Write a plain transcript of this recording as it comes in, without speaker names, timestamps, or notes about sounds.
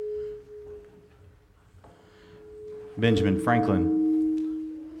Benjamin Franklin.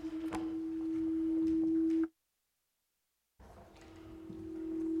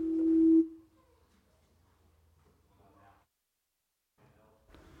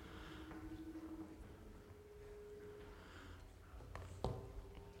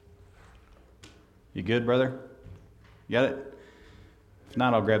 You good, brother? You got it? If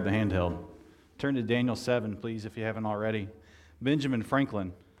not, I'll grab the handheld. Turn to Daniel 7, please, if you haven't already. Benjamin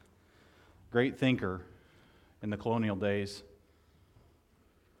Franklin, great thinker in the colonial days.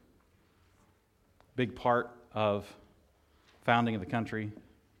 Big part of founding of the country,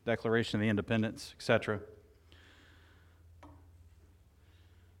 Declaration of the Independence, etc.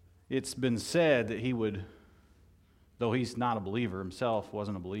 It's been said that he would, though he's not a believer himself,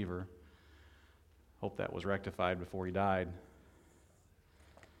 wasn't a believer, hope that was rectified before he died.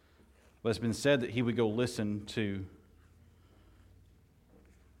 But it's been said that he would go listen to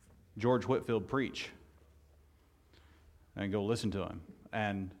George Whitefield preach and go listen to him.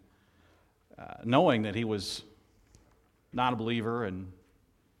 And knowing that he was not a believer and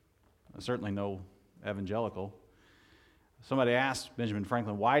certainly no evangelical, somebody asked Benjamin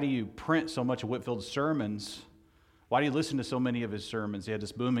Franklin, why do you print so much of Whitefield's sermons? Why do you listen to so many of his sermons? He had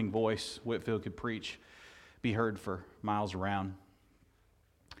this booming voice. Whitefield could preach, be heard for miles around.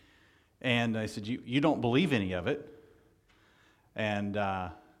 And I said, you don't believe any of it? And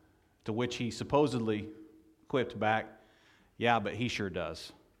to which he supposedly quipped back, yeah, but he sure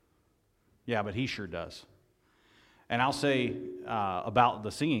does. Yeah, but he sure does. And I'll say about the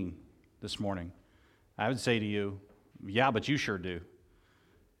singing this morning, I would say to you, yeah, but you sure do.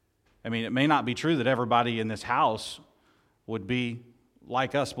 I mean, it may not be true that everybody in this house would be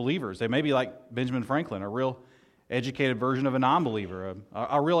like us believers. They may be like Benjamin Franklin, a real educated version of a non-believer,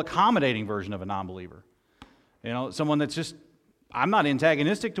 a real accommodating version of a non-believer. You know, someone that's just, I'm not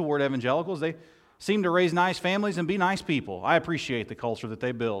antagonistic toward evangelicals. They seem to raise nice families and be nice people. I appreciate the culture that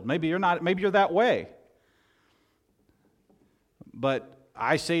they build. Maybe you're not, maybe you're that way. But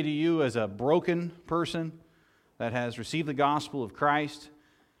I say to you as a broken person that has received the gospel of Christ,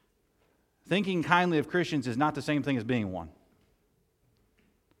 thinking kindly of Christians is not the same thing as being one.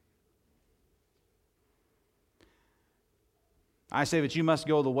 I say that you must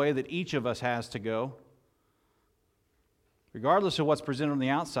go the way that each of us has to go. Regardless of what's presented on the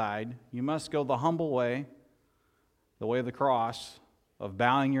outside, you must go the humble way, the way of the cross, of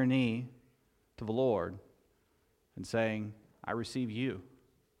bowing your knee to the Lord and saying, I receive you.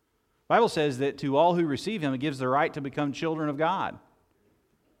 The Bible says that to all who receive Him, it gives the right to become children of God.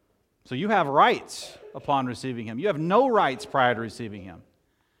 So you have rights upon receiving Him. You have no rights prior to receiving Him.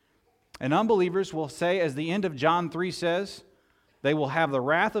 And unbelievers will say, as the end of John 3 says, they will have the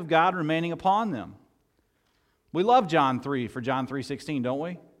wrath of God remaining upon them. We love John 3 for John 3:16, don't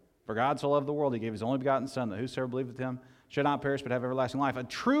we? For God so loved the world, He gave His only begotten Son, that whosoever believeth Him should not perish but have everlasting life. A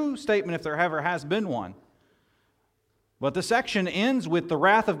true statement if there ever has been one. But the section ends with the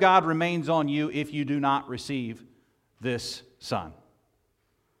wrath of God remains on you if you do not receive this Son.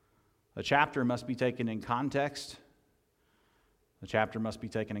 The chapter must be taken in context. The chapter must be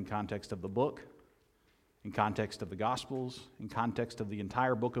taken in context of the book, in context of the Gospels, in context of the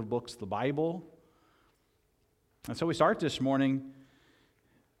entire book of books, the Bible. And so we start this morning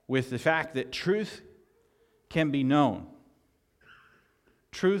with the fact that truth can be known.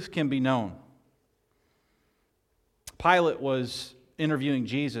 Truth can be known. Pilate was interviewing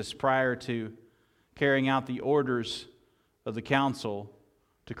Jesus prior to carrying out the orders of the council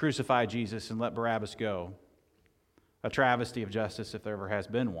to crucify Jesus and let Barabbas go. A travesty of justice if there ever has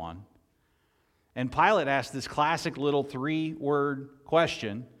been one. And Pilate asked this classic little 3-word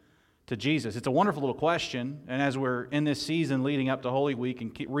question to Jesus. It's a wonderful little question, and as we're in this season leading up to Holy Week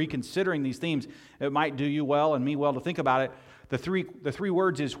and reconsidering these themes, it might do you well and me well to think about it. The three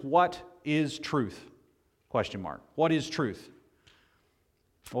words is, what is truth? Question mark. What is truth?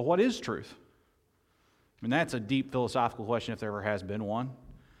 Well, what is truth? I mean, that's a deep philosophical question if there ever has been one.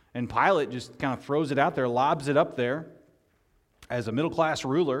 And Pilate just kind of throws it out there, lobs it up there as a middle-class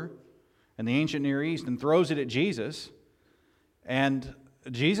ruler in the ancient Near East and throws it at Jesus. And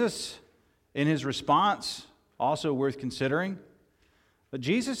Jesus, in his response, also worth considering, but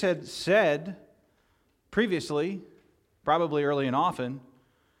Jesus had said previously, probably early and often,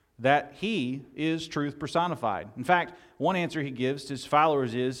 that He is truth personified. In fact, one answer He gives to His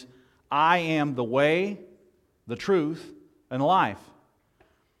followers is, I am the way, the truth, and life.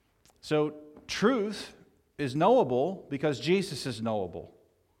 So truth is knowable because Jesus is knowable.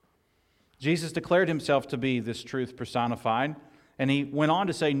 Jesus declared Himself to be this truth personified, and He went on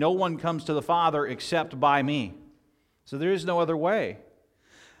to say, no one comes to the Father except by me. So there is no other way.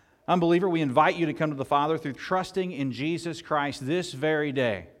 Unbeliever, we invite you to come to the Father through trusting in Jesus Christ this very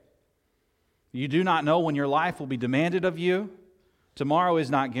day. You do not know when your life will be demanded of you. Tomorrow is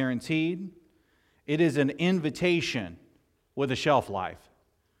not guaranteed. It is an invitation with a shelf life.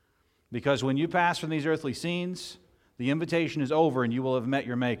 Because when you pass from these earthly scenes, the invitation is over and you will have met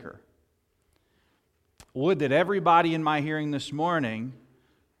your Maker. Would that everybody in my hearing this morning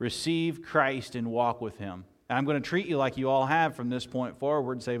receive Christ and walk with Him. And I'm going to treat you like you all have from this point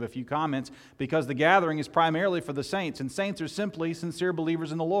forward, save a few comments, because the gathering is primarily for the saints, and saints are simply sincere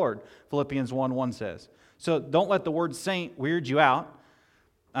believers in the Lord, Philippians 1:1 says. So don't let the word saint weird you out.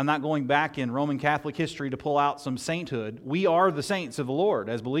 I'm not going back in Roman Catholic history to pull out some sainthood. We are the saints of the Lord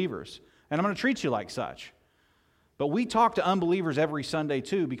as believers, and I'm going to treat you like such. But we talk to unbelievers every Sunday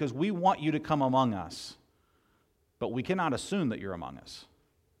too, because we want you to come among us. But we cannot assume that you're among us.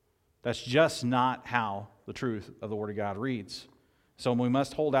 That's just not how the truth of the Word of God reads. So we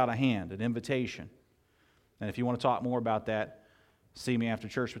must hold out a hand, an invitation. And if you want to talk more about that, see me after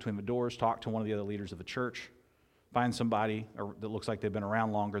church between the doors, talk to one of the other leaders of the church, find somebody that looks like they've been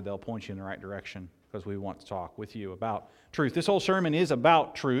around longer, they'll point you in the right direction, because we want to talk with you about truth. This whole sermon is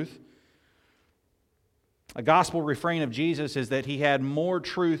about truth. A gospel refrain of Jesus is that He had more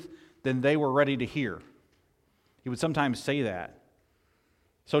truth than they were ready to hear. He would sometimes say that.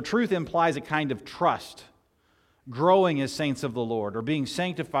 So truth implies a kind of trust. Growing as saints of the Lord, or being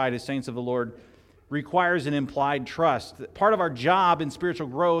sanctified as saints of the Lord, requires an implied trust. Part of our job in spiritual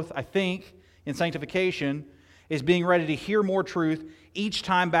growth, I think, in sanctification, is being ready to hear more truth each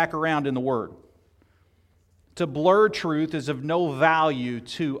time back around in the Word. To blur truth is of no value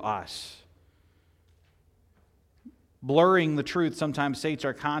to us. Blurring the truth sometimes sates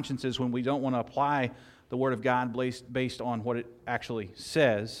our consciences when we don't want to apply the Word of God based on what it actually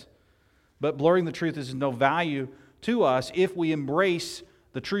says. But blurring the truth is of no value to us if we embrace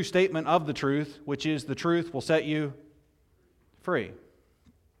the true statement of the truth, which is the truth will set you free.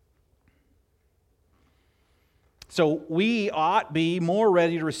 So we ought be more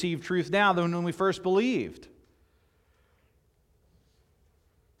ready to receive truth now than when we first believed.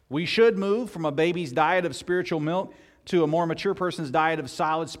 We should move from a baby's diet of spiritual milk to a more mature person's diet of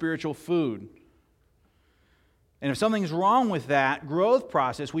solid spiritual food. And if something's wrong with that growth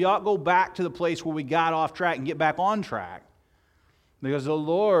process, we ought go back to the place where we got off track and get back on track. Because the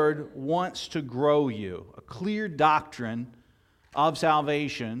Lord wants to grow you. A clear doctrine of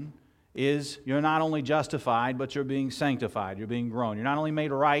salvation is you're not only justified, but you're being sanctified. You're being grown. You're not only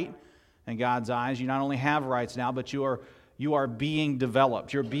made right in God's eyes, you not only have rights now, but you are being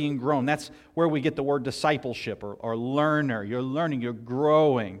developed. You're being grown. That's where we get the word discipleship or learner. You're learning. You're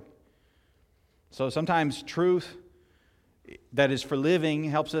growing. So sometimes truth that is for living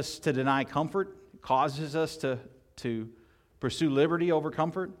helps us to deny comfort, causes us to pursue liberty over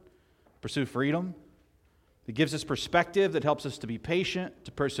comfort, pursue freedom. It gives us perspective that helps us to be patient,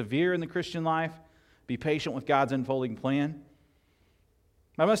 to persevere in the Christian life, be patient with God's unfolding plan.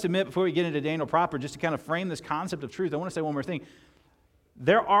 I must admit, before we get into Daniel proper, just to kind of frame this concept of truth, I want to say one more thing.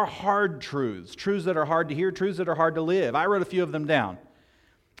 There are hard truths that are hard to hear, truths that are hard to live. I wrote a few of them down.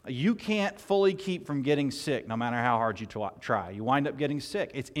 You can't fully keep from getting sick no matter how hard you try. You wind up getting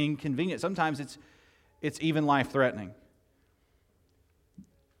sick. It's inconvenient. Sometimes it's even life-threatening.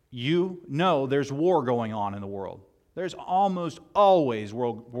 You know there's war going on in the world. There's almost always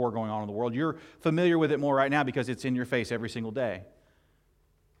war going on in the world. You're familiar with it more right now because it's in your face every single day.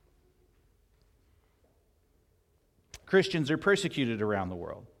 Christians are persecuted around the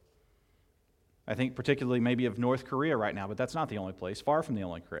world. I think particularly maybe of North Korea right now, but that's not the only place, far from the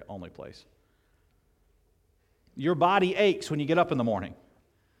only place. Your body aches when you get up in the morning.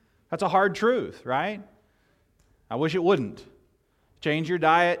 That's a hard truth, right? I wish it wouldn't. Change your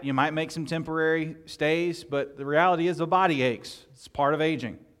diet, you might make some temporary stays, but the reality is the body aches. It's part of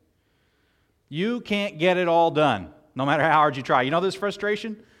aging. You can't get it all done, no matter how hard you try. You know this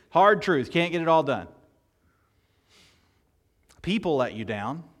frustration? Hard truth, can't get it all done. People let you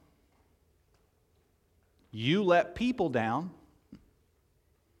down. You let people down.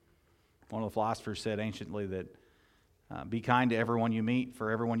 One of the philosophers said anciently that be kind to everyone you meet,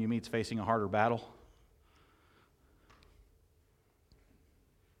 for everyone you meet is facing a harder battle.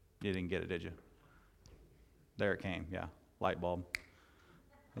 You didn't get it, did you? There it came, yeah, light bulb.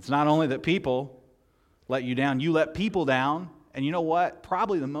 It's not only that people let you down, you let people down. And you know what?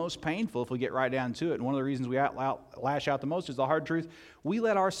 Probably the most painful, if we get right down to it, and one of the reasons we lash out the most is the hard truth, we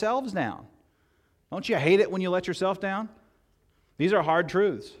let ourselves down. Don't you hate it when you let yourself down? These are hard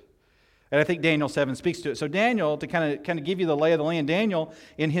truths. And I think Daniel 7 speaks to it. So Daniel, to kind of give you the lay of the land, Daniel,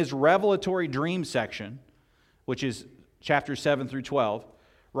 in his revelatory dream section, which is chapters 7 through 12,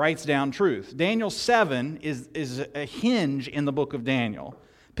 writes down truth. Daniel 7 is a hinge in the book of Daniel,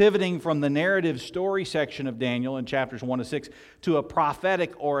 pivoting from the narrative story section of Daniel in chapters 1 to 6 to a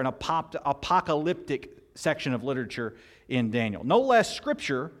prophetic or an apocalyptic section of literature in Daniel. No less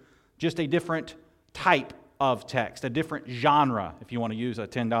scripture, just a different type of text, a different genre, if you want to use a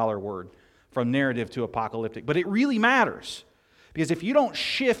 $10 word, from narrative to apocalyptic. But it really matters, because if you don't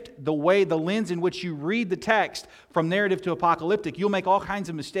shift the lens in which you read the text from narrative to apocalyptic, you'll make all kinds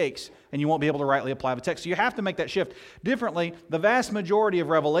of mistakes and you won't be able to rightly apply the text. So you have to make that shift. Differently, the vast majority of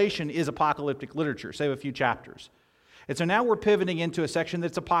Revelation is apocalyptic literature, save a few chapters. And so now we're pivoting into a section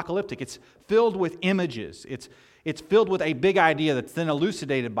that's apocalyptic. It's filled with images. It's filled with a big idea that's then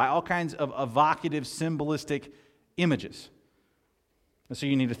elucidated by all kinds of evocative, symbolistic images. And so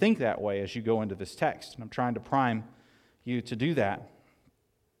you need to think that way as you go into this text. And I'm trying to prime you to do that.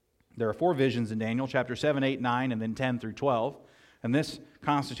 There are 4 visions in Daniel, chapter 7, 8, 9, and then 10 through 12. And this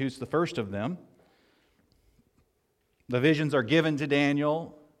constitutes the first of them. The visions are given to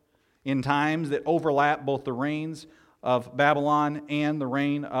Daniel in times that overlap both the reigns of Babylon and the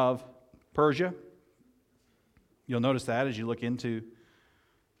reign of Persia. You'll notice that as you look into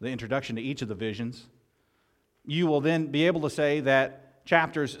the introduction to each of the visions. You will then be able to say that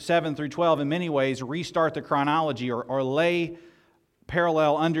chapters 7 through 12 in many ways restart the chronology or lay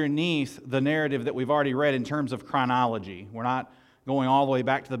parallel underneath the narrative that we've already read in terms of chronology. We're not going all the way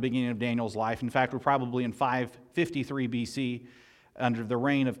back to the beginning of Daniel's life. In fact, we're probably in 553 BC under the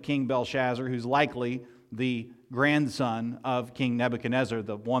reign of King Belshazzar, who's likely the grandson of King Nebuchadnezzar,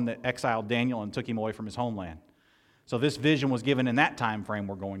 the one that exiled Daniel and took him away from his homeland. So this vision was given in that time frame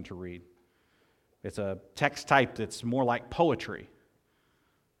we're going to read. It's a text type that's more like poetry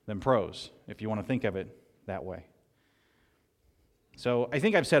than prose, if you want to think of it that way. So I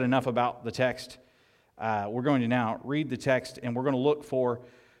think I've said enough about the text. We're going to now read the text, and we're going to look for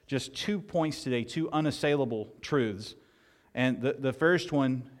just 2 points today, 2 unassailable truths. And the first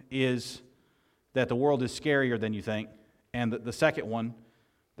one is that the world is scarier than you think. And the second one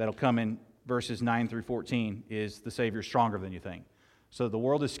that'll come in verses 9 through 14 is the Savior's stronger than you think. So the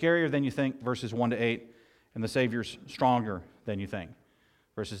world is scarier than you think, verses 1 to 8, and the Savior's stronger than you think,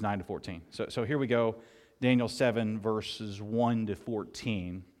 verses 9 to 14. So here we go, Daniel 7, verses 1 to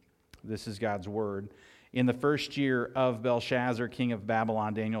 14. This is God's word. In the first year of Belshazzar, king of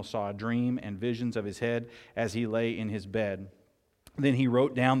Babylon, Daniel saw a dream and visions of his head as he lay in his bed. Then he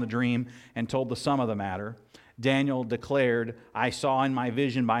wrote down the dream and told the sum of the matter. Daniel declared, I saw in my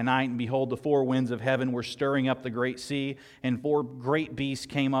vision by night, and behold, the 4 winds of heaven were stirring up the great sea, and 4 great beasts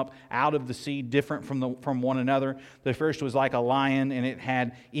came up out of the sea, different from one another. The first was like a lion, and it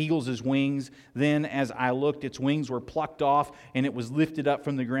had eagles as wings. Then, as I looked, its wings were plucked off, and it was lifted up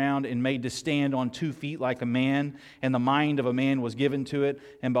from the ground and made to stand on 2 feet like a man, and the mind of a man was given to it.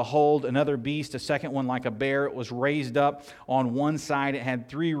 And behold, another beast, a second one like a bear, it was raised up on one side. It had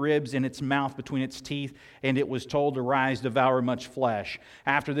 3 ribs in its mouth between its teeth, and it was told to rise, devour much flesh.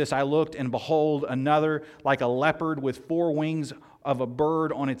 After this I looked, and behold, another like a leopard with 4 wings of a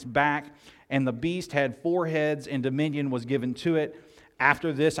bird on its back, and the beast had 4 heads, and dominion was given to it.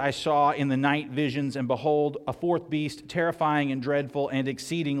 After this I saw in the night visions, and behold, a 4th beast, terrifying and dreadful and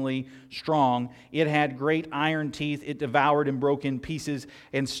exceedingly strong. It had great iron teeth. It devoured and broke in pieces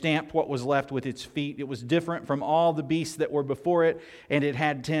and stamped what was left with its feet. It was different from all the beasts that were before it, and it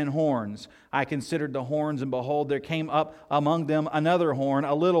had 10 horns. I considered the horns, and behold, there came up among them another horn,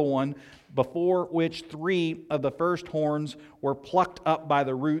 a little one, before which 3 of the first horns were plucked up by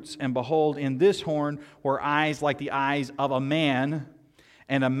the roots. And behold, in this horn were eyes like the eyes of a man,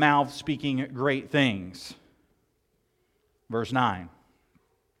 and a mouth speaking great things. Verse 9.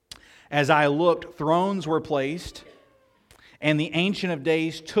 As I looked, thrones were placed, and the Ancient of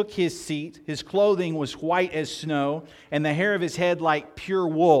Days took his seat. His clothing was white as snow, and the hair of his head like pure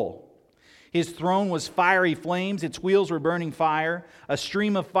wool. His throne was fiery flames. Its wheels were burning fire. A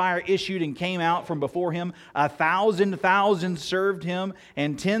stream of fire issued and came out from before him. 1,000,000 served him,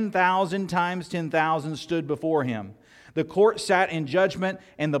 and 10,000 times 10,000 stood before him. The court sat in judgment,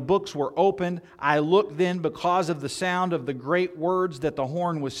 and the books were opened. I looked then because of the sound of the great words that the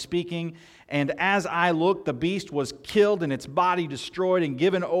horn was speaking. And as I looked, the beast was killed, and its body destroyed and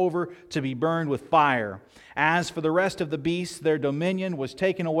given over to be burned with fire. As for the rest of the beasts, their dominion was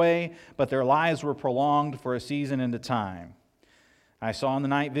taken away, but their lives were prolonged for a season and a time. I saw in the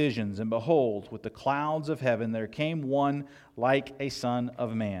night visions, and behold, with the clouds of heaven there came one like a son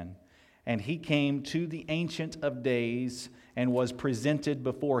of man. And he came to the Ancient of Days and was presented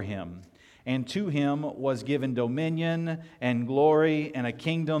before him. And to him was given dominion and glory and a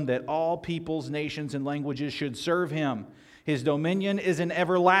kingdom that all peoples, nations, and languages should serve him. His dominion is an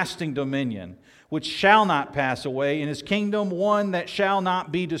everlasting dominion, which shall not pass away, and His kingdom one that shall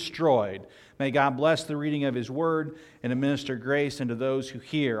not be destroyed. May God bless the reading of His word and administer grace unto those who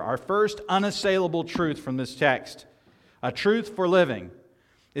hear. Our first unassailable truth from this text, a truth for living,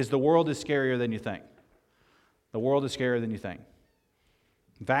 is the world is scarier than you think. The world is scarier than you think.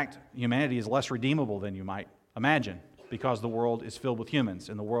 In fact, humanity is less redeemable than you might imagine because the world is filled with humans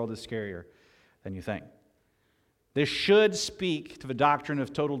and the world is scarier than you think. This should speak to the doctrine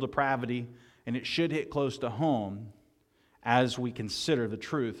of total depravity, and it should hit close to home as we consider the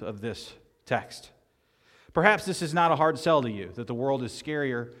truth of this text. Perhaps this is not a hard sell to you, that the world is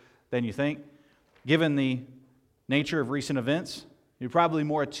scarier than you think. Given the nature of recent events, you're probably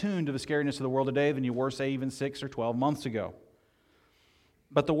more attuned to the scariness of the world today than you were, say, even 6 or 12 months ago.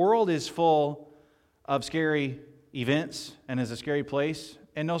 But the world is full of scary events and is a scary place,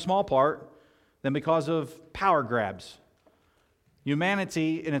 in no small part than because of power grabs.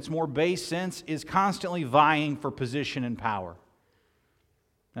 Humanity, in its more base sense, is constantly vying for position and power.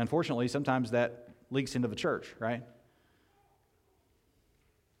 Unfortunately, sometimes that leaks into the church, right?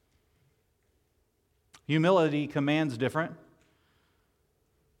 Humility commands different.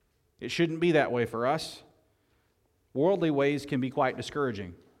 It shouldn't be that way for us. Worldly ways can be quite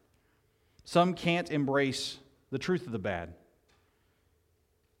discouraging. Some can't embrace the truth of the bad.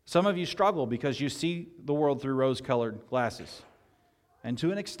 Some of you struggle because you see the world through rose-colored glasses. And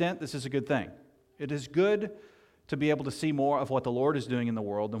to an extent, this is a good thing. It is good to be able to see more of what the Lord is doing in the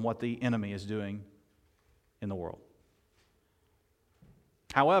world than what the enemy is doing in the world.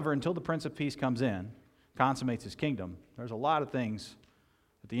 However, until the Prince of Peace comes in, consummates His kingdom, there's a lot of things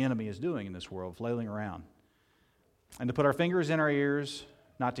that the enemy is doing in this world, flailing around. And to put our fingers in our ears,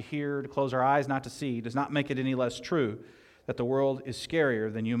 not to hear, to close our eyes, not to see, does not make it any less true that the world is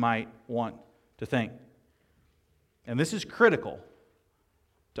scarier than you might want to think. And this is critical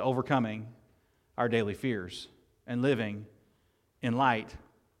to overcoming our daily fears and living in light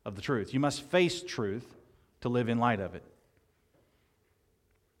of the truth. You must face truth to live in light of it.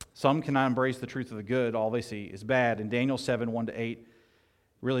 Some cannot embrace the truth of the good. All they see is bad. In Daniel 7, 1-8,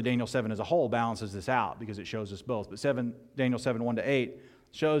 really Daniel 7 as a whole balances this out because it shows us both. But Daniel 7, 1-8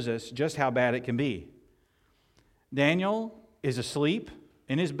 shows us just how bad it can be. Daniel is asleep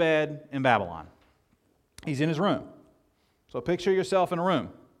in his bed in Babylon. He's in his room. So picture yourself in a room,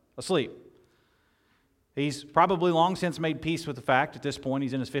 asleep. He's probably long since made peace with the fact, at this point,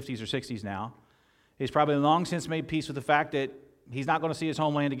 he's in his 50s or 60s now. He's probably long since made peace with the fact that he's not going to see his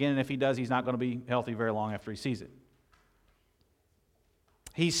homeland again, and if he does, he's not going to be healthy very long after he sees it.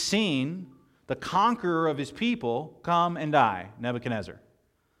 He's seen the conqueror of his people come and die, Nebuchadnezzar.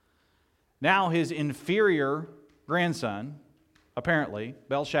 Now his inferior grandson, apparently,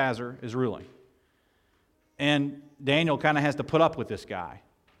 Belshazzar, is ruling. And Daniel kind of has to put up with this guy.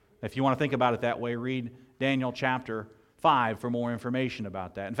 If you want to think about it that way, read Daniel chapter 5 for more information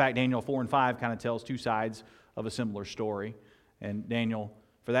about that. In fact, Daniel 4 and 5 kind of tells two sides of a similar story. And Daniel,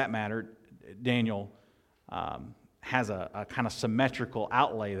 for that matter, Daniel has a kind of symmetrical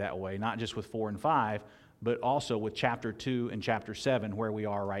outlay that way, not just with 4 and 5, but also with chapter 2 and chapter 7, where we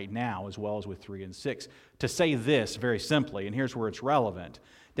are right now, as well as with 3 and 6. To say this very simply, and here's where it's relevant,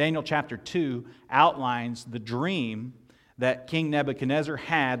 Daniel chapter 2 outlines the dream that King Nebuchadnezzar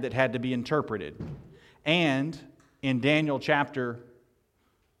had that had to be interpreted. And in Daniel chapter,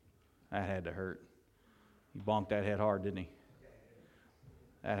 that had to hurt. He bonked that head hard, didn't he?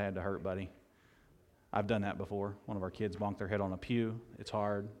 That had to hurt, buddy. I've done that before. One of our kids bonked their head on a pew. It's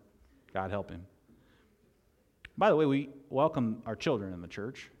hard. God help him. By the way, we welcome our children in the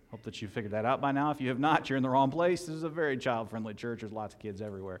church. Hope that you figured that out by now. If you have not, you're in the wrong place. This is a very child-friendly church. There's lots of kids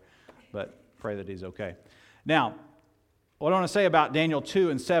everywhere. But pray that he's okay. Now, what I want to say about Daniel 2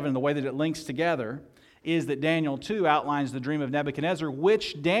 and 7, the way that it links together, is that Daniel 2 outlines the dream of Nebuchadnezzar,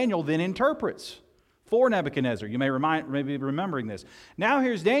 which Daniel then interprets for Nebuchadnezzar. You may be remembering this. Now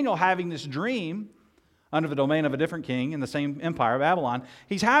here's Daniel having this dream under the domain of a different king in the same empire, Babylon.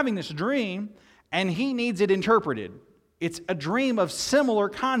 He's having this dream, and he needs it interpreted. It's a dream of similar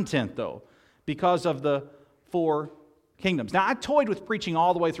content, though, because of the 4 kingdoms. Now, I toyed with preaching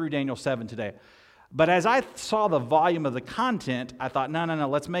all the way through Daniel 7 today, but as I saw the volume of the content, I thought, no,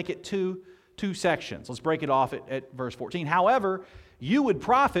 let's make it two sections. Let's break it off at verse 14. However, you would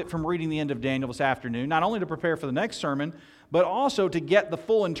profit from reading the end of Daniel this afternoon, not only to prepare for the next sermon, but also to get the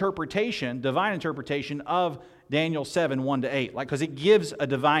full interpretation, divine interpretation of Daniel 7, 1-8, because it gives a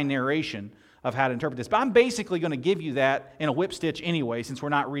divine narration of how to interpret this. But I'm basically going to give you that in a whip stitch anyway, since we're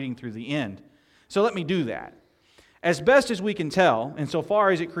not reading through the end. So let me do that. As best as we can tell, insofar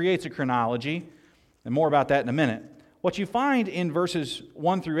as it creates a chronology, and more about that in a minute, what you find in verses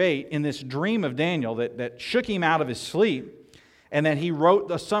 1 through 8, in this dream of Daniel that shook him out of his sleep, and that he wrote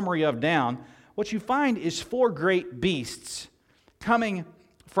the summary of down, what you find is 4 great beasts coming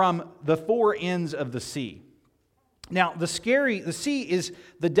from the 4 ends of the sea. Now, the sea is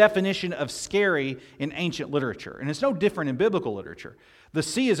the definition of scary in ancient literature, and it's no different in biblical literature. The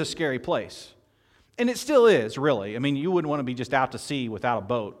sea is a scary place, and it still is, really. I mean, you wouldn't want to be just out to sea without a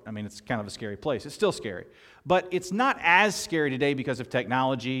boat. I mean, it's kind of a scary place. It's still scary. But it's not as scary today because of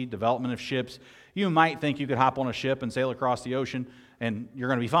technology, development of ships. You might think you could hop on a ship and sail across the ocean, and you're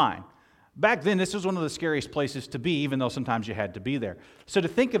going to be fine. Back then, this was one of the scariest places to be, even though sometimes you had to be there. So to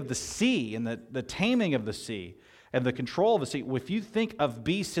think of the sea and the taming of the sea and the control of the sea, if you think of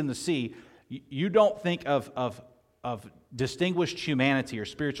beasts in the sea, you don't think of distinguished humanity or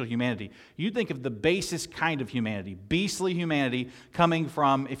spiritual humanity. You think of the basest kind of humanity, beastly humanity coming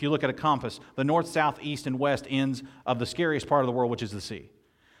from, if you look at a compass, the north, south, east, and west ends of the scariest part of the world, which is the sea.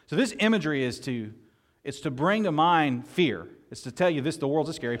 So this imagery is to bring to mind fear. It's to tell you the world's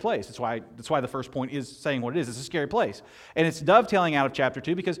a scary place. That's why the first point is saying what it is. It's a scary place. And it's dovetailing out of chapter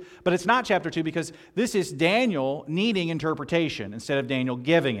 2, but it's not chapter 2 because this is Daniel needing interpretation instead of Daniel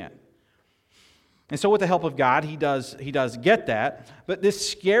giving it. And so with the help of God, he does get that. But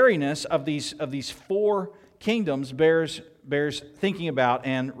this scariness of these 4 kingdoms bears thinking about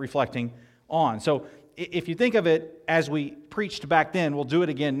and reflecting on. So if you think of it as we preached back then, we'll do it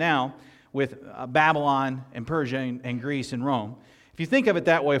again now with Babylon and Persia and Greece and Rome. If you think of it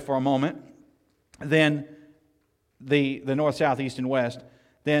that way for a moment, then the north, south, east, and west,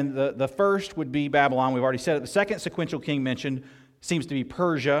 then the first would be Babylon. We've already said it. The second sequential king mentioned seems to be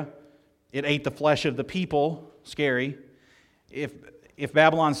Persia. It ate the flesh of the people. Scary. If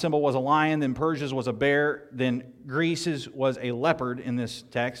Babylon's symbol was a lion, then Persia's was a bear, then Greece's was a leopard in this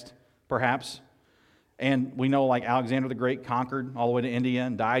text, perhaps. And we know like Alexander the Great conquered all the way to India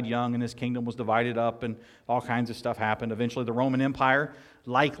and died young, and his kingdom was divided up, and all kinds of stuff happened. Eventually the Roman Empire,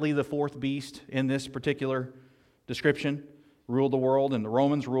 likely the 4th beast in this particular description, ruled the world, and the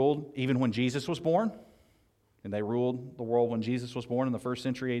Romans ruled even when Jesus was born. And they ruled the world when Jesus was born in the 1st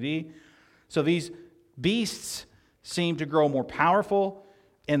century AD. So these beasts seem to grow more powerful,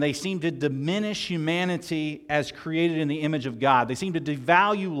 and they seem to diminish humanity as created in the image of God. They seem to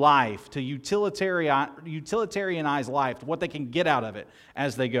devalue life, to utilitarianize life, to what they can get out of it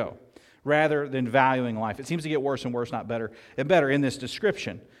as they go, rather than valuing life. It seems to get worse and worse, not better and better in this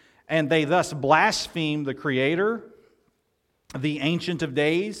description. And they thus blaspheme the Creator, the Ancient of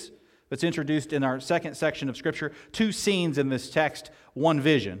Days, that's introduced in our second section of Scripture. 2 scenes in this text, 1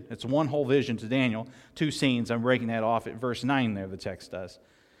 vision. It's one whole vision to Daniel. 2 scenes. I'm breaking that off at verse 9 there, the text does.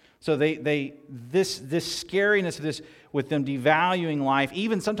 So this scariness of this, with them devaluing life,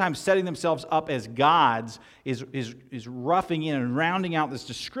 even sometimes setting themselves up as gods, is roughing in and rounding out this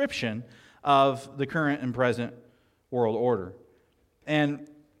description of the current and present world order. And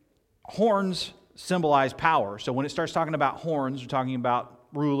horns symbolize power. So when it starts talking about horns, we're talking about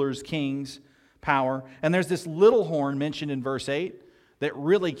rulers, kings, power. And there's this little horn mentioned in verse 8 that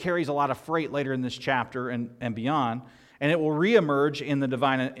really carries a lot of freight later in this chapter and beyond. And it will reemerge in the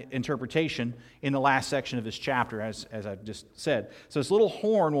divine interpretation in the last section of this chapter, as I've just said. So this little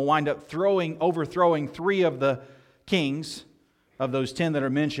horn will wind up overthrowing 3 of the kings of those 10 that are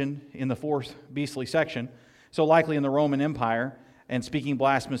mentioned in the 4th beastly section. So likely in the Roman Empire, and speaking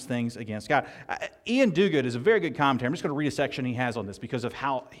blasphemous things against God. Ian Duguid is a very good commentator. I'm just going to read a section he has on this because of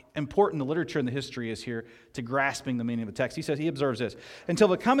how important the literature and the history is here to grasping the meaning of the text. He observes this: until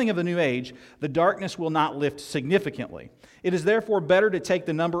the coming of the new age, the darkness will not lift significantly. It is therefore better to take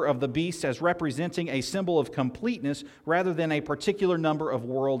the number of the beasts as representing a symbol of completeness rather than a particular number of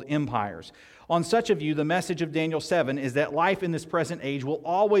world empires. On such a view, the message of Daniel 7 is that life in this present age will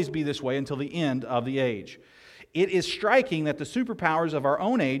always be this way until the end of the age. It is striking that the superpowers of our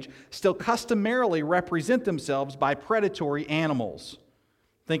own age still customarily represent themselves by predatory animals.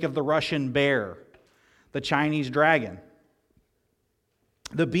 Think of the Russian bear, the Chinese dragon.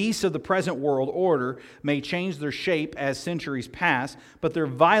 The beasts of the present world order may change their shape as centuries pass, but their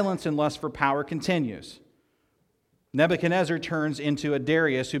violence and lust for power continues. Nebuchadnezzar turns into a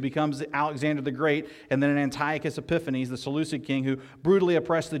Darius who becomes Alexander the Great, and then an Antiochus Epiphanes, the Seleucid king, who brutally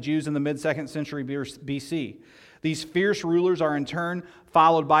oppressed the Jews in the mid-2nd century BC. These fierce rulers are in turn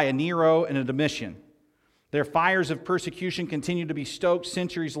followed by a Nero and a Domitian. Their fires of persecution continue to be stoked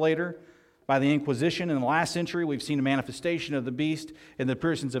centuries later by the Inquisition. In the last century, we've seen a manifestation of the beast in the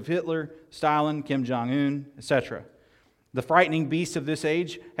persons of Hitler, Stalin, Kim Jong-un, etc. The frightening beasts of this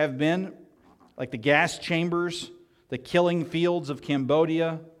age have been like the gas chambers, the killing fields of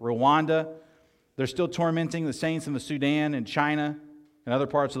Cambodia, Rwanda, They're still tormenting the saints in the Sudan and China and other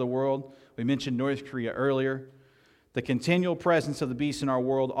parts of the world. We mentioned North Korea earlier. The continual presence of the beast in our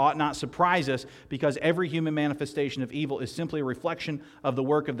world ought not surprise us, because every human manifestation of evil is simply a reflection of the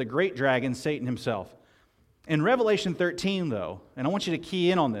work of the great dragon, Satan himself. In Revelation 13, though, and I want you to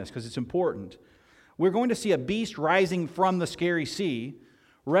key in on this because it's important, we're going to see a beast rising from the scary sea,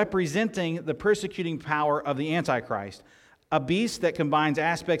 representing the persecuting power of the Antichrist. A beast that combines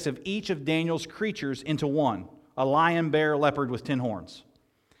aspects of each of Daniel's creatures into one, a lion, bear, leopard with 10 horns.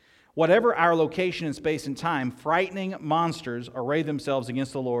 Whatever our location in space and time, frightening monsters array themselves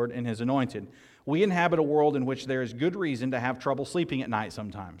against the Lord and His anointed. We inhabit a world in which there is good reason to have trouble sleeping at night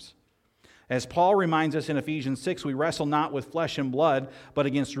sometimes. As Paul reminds us in Ephesians 6, we wrestle not with flesh and blood, but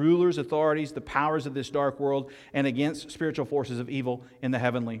against rulers, authorities, the powers of this dark world, and against spiritual forces of evil in the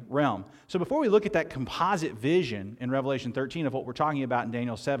heavenly realm. So before we look at that composite vision in Revelation 13 of what we're talking about in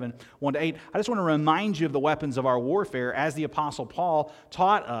Daniel 7, 1-8, I just want to remind you of the weapons of our warfare as the Apostle Paul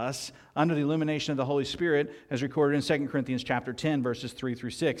taught us under the illumination of the Holy Spirit, as recorded in 2 Corinthians chapter 10, verses 3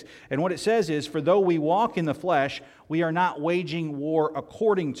 through 6. And what it says is, "For though we walk in the flesh, we are not waging war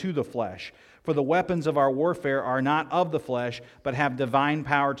according to the flesh. For the weapons of our warfare are not of the flesh, but have divine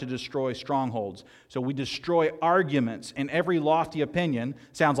power to destroy strongholds." So we destroy arguments and every lofty opinion.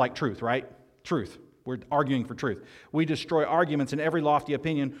 Sounds like truth, right? Truth. We're arguing for truth. We destroy arguments and every lofty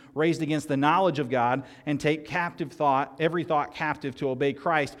opinion raised against the knowledge of God, and take captive thought, every thought captive to obey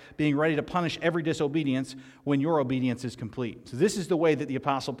Christ, being ready to punish every disobedience when your obedience is complete. So this is the way that the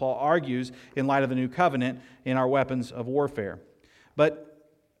Apostle Paul argues in light of the new covenant in our weapons of warfare. But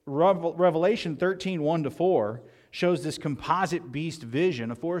Revelation 13, 1-4 shows this composite beast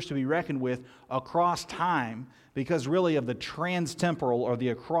vision, a force to be reckoned with across time, because really of the trans-temporal or the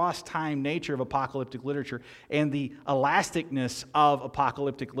across-time nature of apocalyptic literature and the elasticness of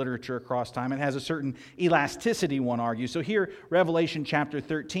apocalyptic literature across time. It has a certain elasticity, one argues. So here, Revelation chapter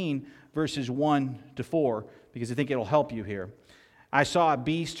 13, verses 1-4, because I think it'll help you here. "I saw a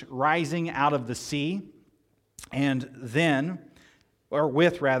beast rising out of the sea, and then, or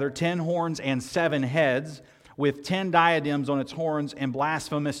with rather, 10 horns and 7 heads, with 10 diadems on its horns and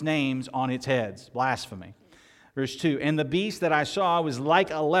blasphemous names on its heads." Blasphemy. Verse 2, "And the beast that I saw was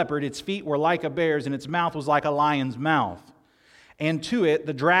like a leopard, its feet were like a bear's, and its mouth was like a lion's mouth. And to it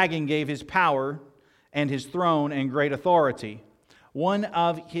the dragon gave his power and his throne and great authority. One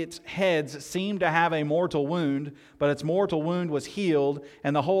of its heads seemed to have a mortal wound, but its mortal wound was healed,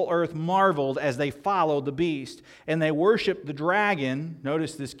 and the whole earth marveled as they followed the beast. And they worshiped the dragon."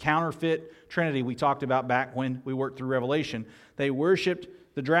 Notice this counterfeit trinity we talked about back when we worked through Revelation. They worshiped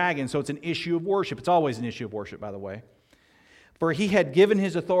the dragon, so it's an issue of worship. It's always an issue of worship, by the way. "For he had given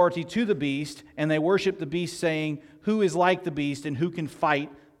his authority to the beast, and they worshiped the beast, saying, 'Who is like the beast, and who can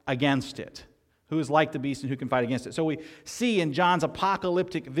fight against it?'" Who is like the beast and who can fight against it? So we see in John's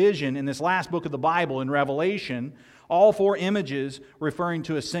apocalyptic vision in this last book of the Bible, in Revelation, all 4 images referring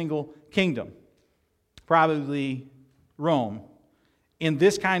to a single kingdom, probably Rome. In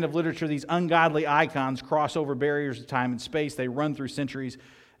this kind of literature, these ungodly icons cross over barriers of time and space. They run through centuries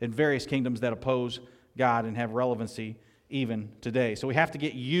in various kingdoms that oppose God and have relevancy even today. So we have to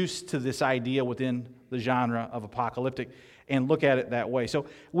get used to this idea within the genre of apocalyptic and look at it that way. So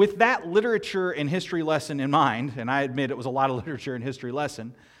with that literature and history lesson in mind, and I admit it was a lot of literature and history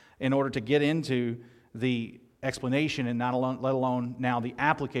lesson, in order to get into the explanation and not alone, let alone now the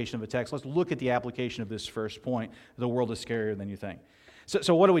application of a text, let's look at the application of this first point. The world is scarier than you think.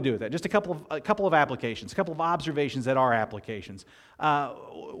 So what do we do with that? Just a couple of applications, a couple of observations that are applications.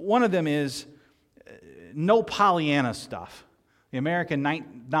 One of them is no Pollyanna stuff. The American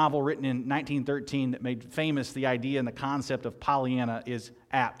novel written in 1913 that made famous the idea and the concept of Pollyanna is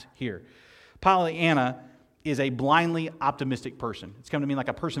apt here. Pollyanna is a blindly optimistic person. It's come to mean like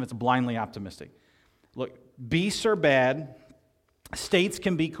a person that's blindly optimistic. Look, beasts are bad. States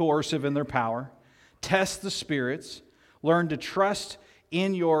can be coercive in their power. Test the spirits. Learn to trust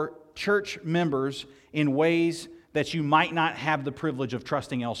in your church members in ways that you might not have the privilege of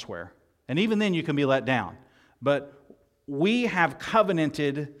trusting elsewhere. And even then you can be let down. But we have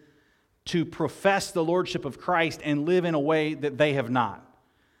covenanted to profess the lordship of Christ and live in a way that they have not.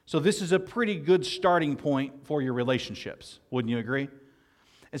 So this is a pretty good starting point for your relationships. Wouldn't you agree?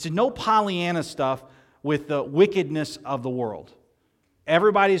 It's no Pollyanna stuff with the wickedness of the world.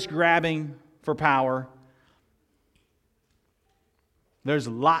 Everybody's grabbing for power. There's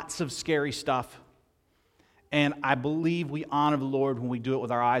lots of scary stuff. And I believe we honor the Lord when we do it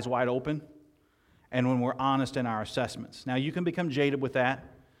with our eyes wide open and when we're honest in our assessments. Now, you can become jaded with that,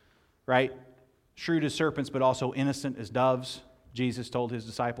 right? Shrewd as serpents, but also innocent as doves, Jesus told his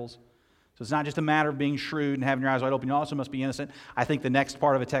disciples. So it's not just a matter of being shrewd and having your eyes wide open. You also must be innocent. I think the next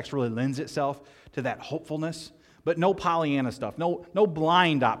part of the text really lends itself to that hopefulness. But no Pollyanna stuff. No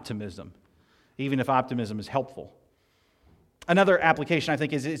blind optimism, even if optimism is helpful. Another application, I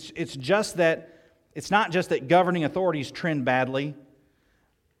think, is it's not just that governing authorities trend badly,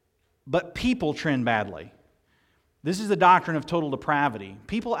 but people trend badly. This is the doctrine of total depravity.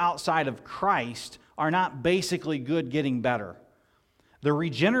 People outside of Christ are not basically good getting better. The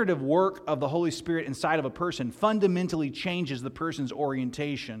regenerative work of the Holy Spirit inside of a person fundamentally changes the person's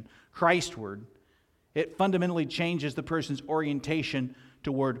orientation Christward. It fundamentally changes the person's orientation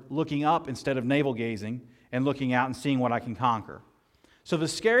toward looking up instead of navel-gazing and looking out and seeing what I can conquer. So the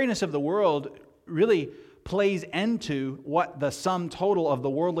scariness of the world really plays into what the sum total of the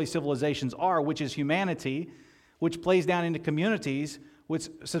worldly civilizations are, which is humanity, which plays down into communities, which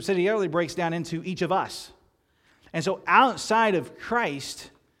subsidiarily breaks down into each of us. And so outside of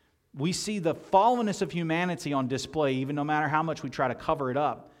Christ, we see the fallenness of humanity on display, even no matter how much we try to cover it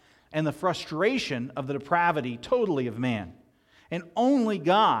up, and the frustration of the depravity totally of man. And only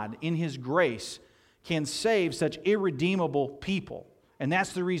God, in His grace, can save such irredeemable people. And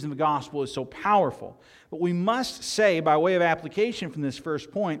that's the reason the gospel is so powerful. But we must say, by way of application from this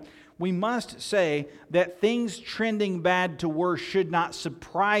first point, we must say that things trending bad to worse should not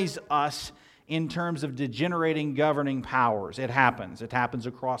surprise us in terms of degenerating governing powers. It happens. It happens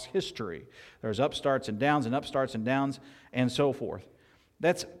across history. There's upstarts and downs and upstarts and downs and so forth.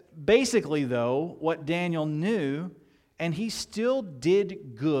 That's basically, though, what Daniel knew, and he still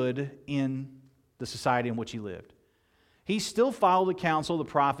did good in the society in which he lived. He still followed the counsel of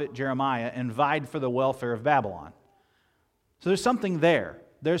the prophet Jeremiah and vied for the welfare of Babylon. So there's something there.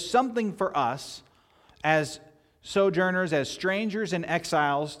 There's something for us as sojourners, as strangers and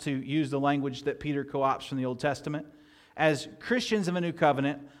exiles, to use the language that Peter co-opts from the Old Testament, as Christians of a new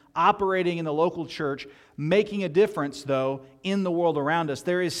covenant, operating in the local church, making a difference, though, in the world around us.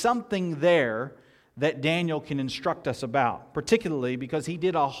 There is something there that Daniel can instruct us about, particularly because he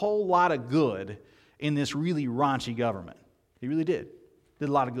did a whole lot of good in this really raunchy government. He really did. Did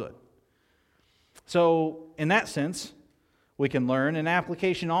a lot of good. So, in that sense, we can learn. An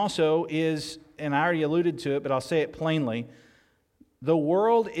application also is, and I already alluded to it, but I'll say it plainly, the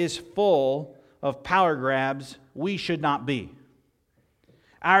world is full of power grabs we should not be.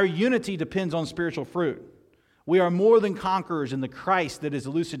 Our unity depends on spiritual fruit. We are more than conquerors in the Christ that is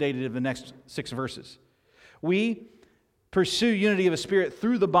elucidated in the next 6 verses. We pursue unity of a spirit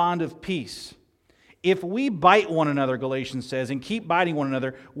through the bond of peace. If we bite one another, Galatians says, and keep biting one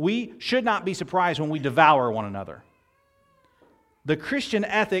another, we should not be surprised when we devour one another. The Christian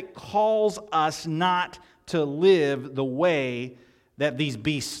ethic calls us not to live the way that these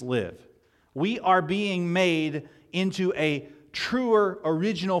beasts live. We are being made into a truer,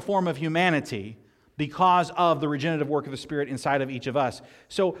 original form of humanity because of the regenerative work of the Spirit inside of each of us.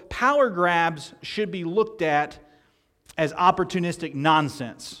 So power grabs should be looked at as opportunistic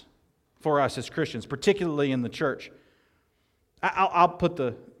nonsense for us as Christians, particularly in the church. I'll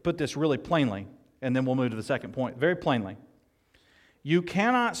put this really plainly, and then we'll move to the second point. Very plainly. You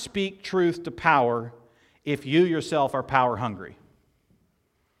cannot speak truth to power if you yourself are power hungry.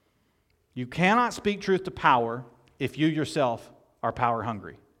 You cannot speak truth to power if you yourself are power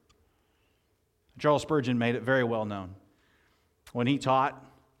hungry. Charles Spurgeon made it very well known when he taught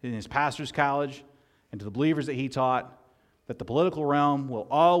in his pastor's college and to the believers that he taught that the political realm will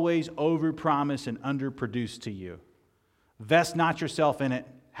always overpromise and underproduce to you. Vest not yourself in it,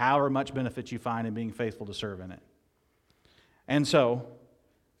 however much benefit you find in being faithful to serve in it. And so,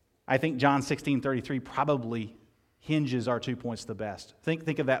 I think John 16:33 probably hinges our 2 points the best.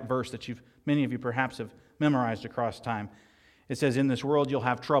 Think of that verse that many of you perhaps have memorized across time. It says, in this world you'll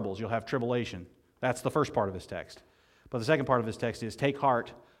have troubles, you'll have tribulation. That's the first part of his text. But the second part of his text is, take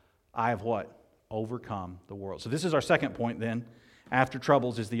heart, I have what? Overcome the world. So this is our second point then. After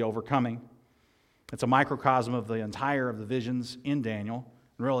troubles is the overcoming. It's a microcosm of the entire of the visions in Daniel,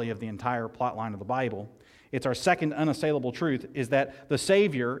 and really of the entire plot line of the Bible. It's our second unassailable truth, is that the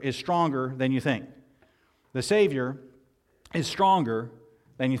Savior is stronger than you think. The Savior is stronger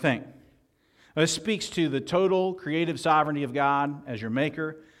than you think. This speaks to the total creative sovereignty of God as your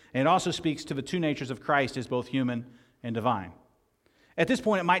maker, and it also speaks to the two natures of Christ as both human and divine. At this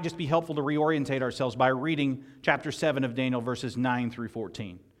point, it might just be helpful to reorientate ourselves by reading chapter 7 of Daniel, verses 9 through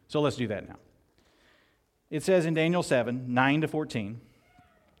 14. So let's do that now. It says in Daniel 7, 9 to 14,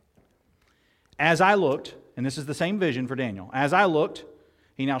 as I looked, and this is the same vision for Daniel, as I looked,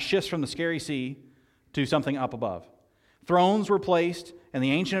 he now shifts from the scary sea to something up above. Thrones were placed, and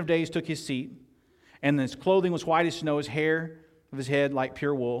the Ancient of Days took his seat, and his clothing was white as snow, his hair of his head like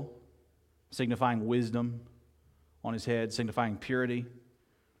pure wool. signifying wisdom on his head, signifying purity.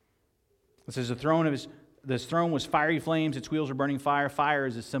 It says this throne was fiery flames, its wheels were burning fire. Fire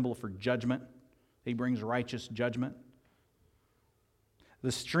is a symbol for judgment. He brings righteous judgment.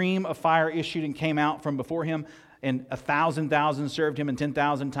 The stream of fire issued and came out from before him, and 1,000,000 served him, and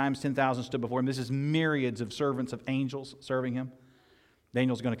 10,000 times 10,000 stood before him. This is myriads of servants of angels serving him.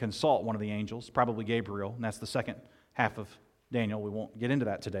 Daniel's going to consult one of the angels, probably Gabriel, and that's the second half of Daniel. We won't get into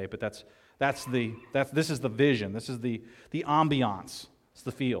that today, but this is the vision. This is the ambiance. It's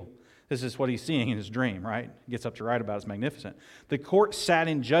the feel. This is what he's seeing in his dream, right? He gets up to write about it. It's magnificent. The court sat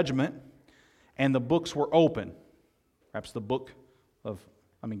in judgment, and the books were open. Perhaps the book of,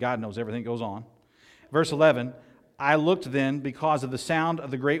 God knows everything that goes on. Verse 11, I looked then because of the sound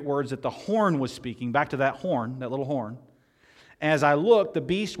of the great words that the horn was speaking. Back to that horn, that little horn. As I looked, the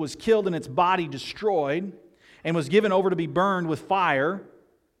beast was killed and its body destroyed and was given over to be burned with fire,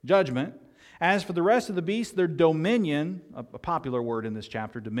 judgment. As for the rest of the beasts, their dominion, a popular word in this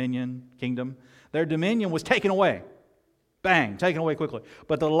chapter, dominion, kingdom, their dominion was taken away. Bang, taken away quickly.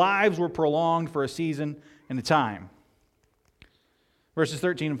 But the lives were prolonged for a season and a time. Verses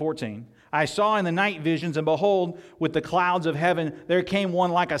 13 and 14. I saw in the night visions, and behold, with the clouds of heaven, there came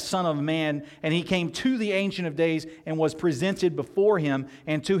one like a son of man, and he came to the Ancient of Days and was presented before him,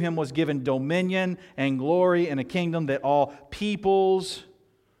 and to him was given dominion and glory and a kingdom that all peoples,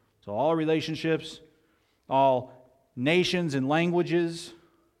 so all relationships, all nations and languages,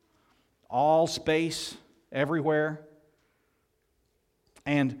 all space, everywhere,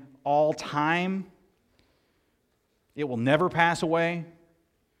 and all time, it will never pass away.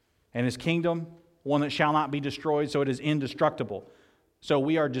 And his kingdom, one that shall not be destroyed, so it is indestructible. So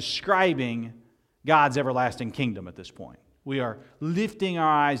we are describing God's everlasting kingdom at this point. We are lifting our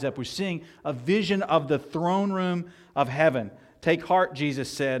eyes up. We're seeing a vision of the throne room of heaven. Take heart,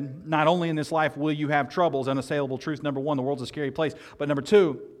 Jesus said. Not only in this life will you have troubles, unassailable truth. Number one, the world's a scary place. But number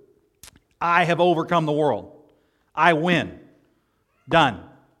two, I have overcome the world. I win. Done.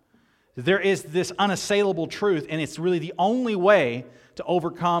 There is this unassailable truth, and it's really the only way to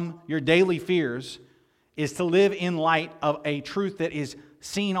overcome your daily fears is to live in light of a truth that is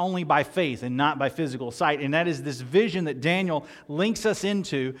seen only by faith and not by physical sight. And that is this vision that Daniel links us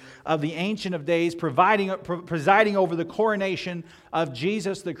into of the Ancient of Days presiding over the coronation of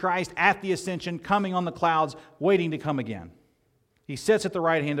Jesus the Christ at the ascension, coming on the clouds, waiting to come again. He sits at the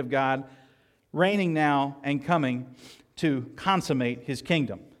right hand of God, reigning now and coming to consummate his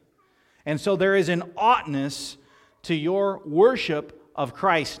kingdom. And so there is an oughtness to your worship of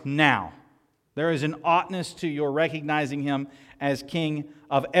Christ now. There is an oughtness to your recognizing him as King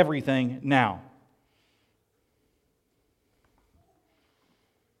of everything now.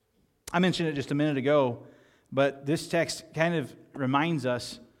 I mentioned it just a minute ago, but this text kind of reminds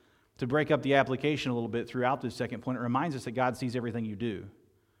us to break up the application a little bit throughout this second point. It reminds us that God sees everything you do.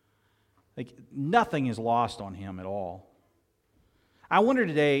 Like, nothing is lost on him at all. I wonder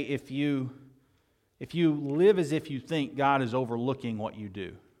today if you live as if you think God is overlooking what you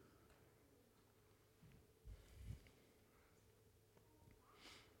do.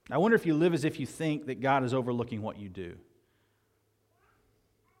 I wonder if you live as if you think that God is overlooking what you do.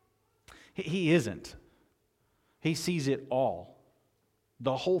 He isn't. He sees it all.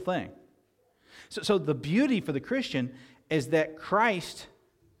 The whole thing. So the beauty for the Christian is that Christ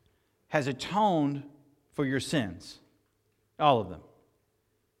has atoned for your sins. All of them.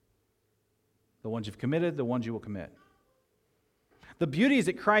 The ones you've committed, the ones you will commit. The beauty is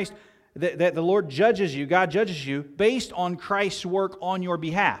that that the Lord judges you, God judges you, based on Christ's work on your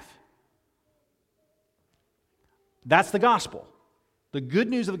behalf. That's the gospel. The good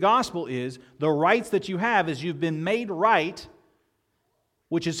news of the gospel is the rights that you have as you've been made right,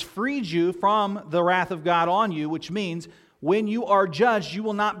 which has freed you from the wrath of God on you, which means when you are judged, you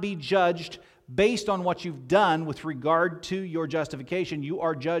will not be judged based on what you've done with regard to your justification. You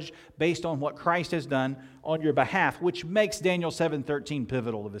are judged based on what Christ has done on your behalf, which makes Daniel 7:13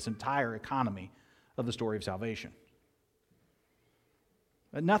 pivotal to this entire economy of the story of salvation.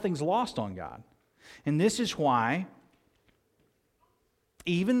 But nothing's lost on God. And this is why,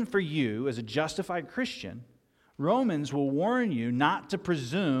 even for you as a justified Christian, Romans will warn you not to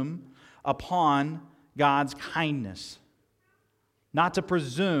presume upon God's kindness. Not to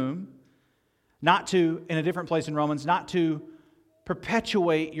presume, not to, in a different place in Romans, not to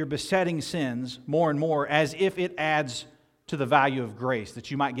perpetuate your besetting sins more and more as if it adds to the value of grace, that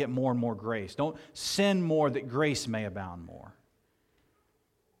you might get more and more grace. Don't sin more that grace may abound more.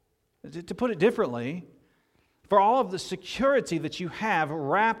 To put it differently, for all of the security that you have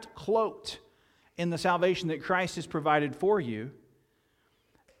wrapped, cloaked in the salvation that Christ has provided for you,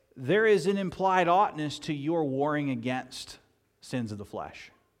 there is an implied oughtness to your warring against sins of the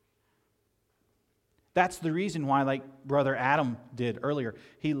flesh. That's the reason why, like Brother Adam did earlier,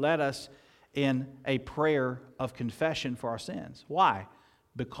 he led us in a prayer of confession for our sins. Why?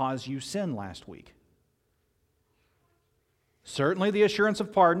 Because you sinned last week. Certainly the assurance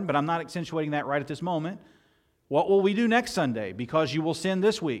of pardon, but I'm not accentuating that right at this moment. What will we do next Sunday? Because you will sin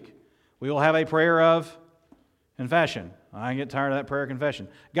this week, we will have a prayer of confession. I get tired of that prayer of confession.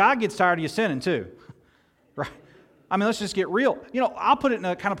 God gets tired of you sinning too. Right? I mean, let's just get real. I'll put it in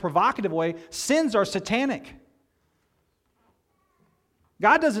a kind of provocative way. Sins are satanic.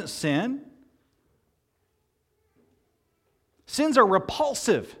 God doesn't sin. Sins are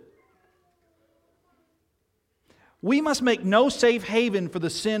repulsive. We must make no safe haven for the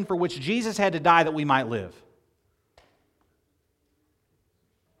sin for which Jesus had to die that we might live.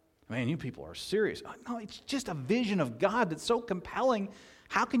 Man, you people are serious. No, it's just a vision of God that's so compelling.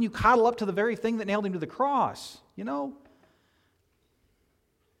 How can you coddle up to the very thing that nailed him to the cross?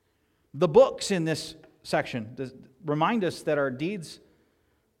 The books in this section remind us that our deeds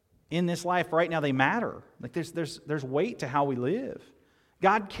in this life right now, they matter. Like there's weight to how we live.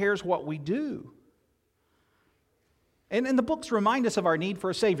 God cares what we do. And the books remind us of our need for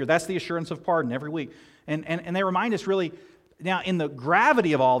a Savior. That's the assurance of pardon every week. And they remind us really, now in the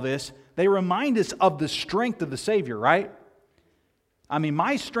gravity of all this, they remind us of the strength of the Savior, right? I mean,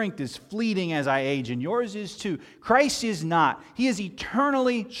 my strength is fleeting as I age, and yours is too. Christ is not. He is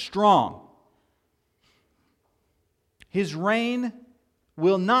eternally strong. His reign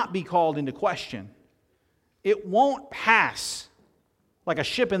will not be called into question. It won't pass like a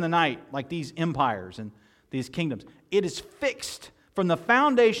ship in the night, like these empires and these kingdoms. It is fixed from the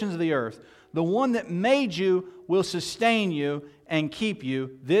foundations of the earth. The one that made you will sustain you and keep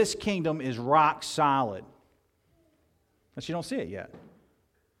you. This kingdom is rock solid. But you don't see it yet.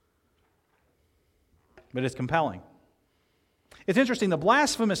 But it's compelling. It's interesting, the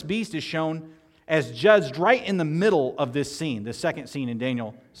blasphemous beast is shown as judged right in the middle of this scene, the second scene in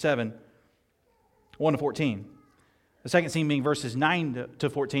Daniel 7, 1 to 14. The second scene being verses 9 to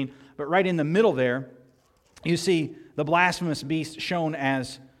 14. But right in the middle there, you see the blasphemous beast shown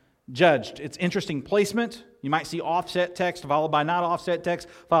as judged. It's interesting placement. You might see offset text followed by not offset text,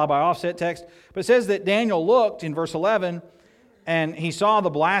 followed by offset text. But it says that Daniel looked in verse 11, and he saw the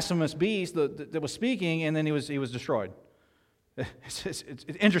blasphemous beast that was speaking, and then he was destroyed. It's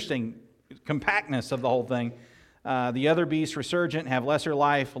interesting compactness of the whole thing. The other beasts resurgent have lesser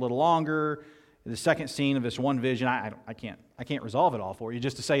life, a little longer. The second scene of this one vision, I can't resolve it all for you.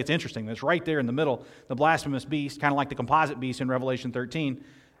 Just to say it's interesting. It's right there in the middle. The blasphemous beast, kind of like the composite beast in Revelation 13,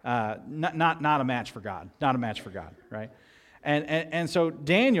 not a match for God. Not a match for God, right? And so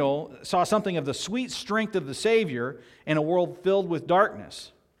Daniel saw something of the sweet strength of the Savior in a world filled with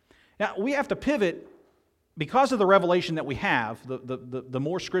darkness. Now, we have to pivot because of the revelation that we have, the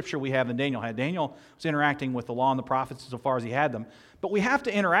more scripture we have than Daniel had. Daniel was interacting with the law and the prophets so far as he had them. But we have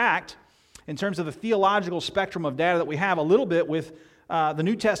to interact in terms of the theological spectrum of data that we have a little bit with the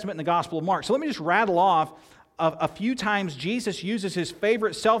New Testament and the Gospel of Mark. So let me just rattle off a few times Jesus uses his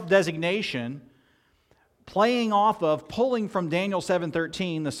favorite self-designation, pulling from Daniel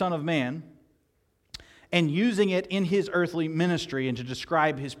 7:13, the Son of Man, and using it in his earthly ministry and to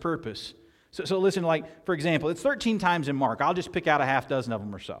describe his purpose. So listen, like, for example, it's 13 times in Mark. I'll just pick out a half dozen of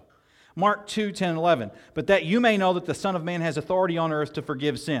them or so. Mark 2, 10, 11. But that you may know that the Son of Man has authority on earth to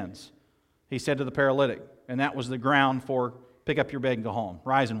forgive sins, he said to the paralytic. And that was the ground for pick up your bed and go home.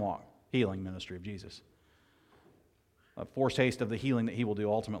 Rise and walk. Healing ministry of Jesus. A foretaste of the healing that he will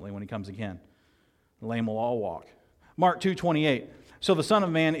do ultimately when he comes again. The lame will all walk. Mark 2:28. So the Son of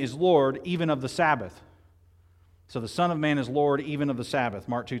Man is Lord even of the Sabbath. So the Son of Man is Lord even of the Sabbath.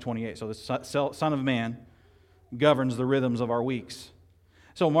 Mark 2:28. So the Son of Man governs the rhythms of our weeks.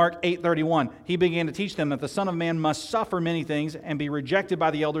 So Mark 8:31. He began to teach them that the Son of Man must suffer many things and be rejected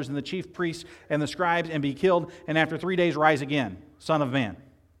by the elders and the chief priests and the scribes and be killed and after 3 days rise again. Son of Man.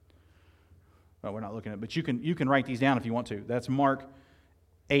 Well, we're not looking at it, but you can write these down if you want to. That's Mark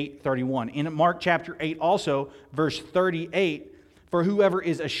 8:31. In Mark chapter 8 also, verse 38, for whoever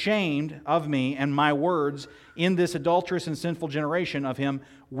is ashamed of me and my words in this adulterous and sinful generation, of him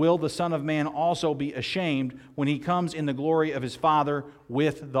will the Son of Man also be ashamed when he comes in the glory of his Father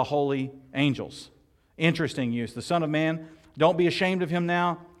with the holy angels. Interesting use. The Son of Man, don't be ashamed of him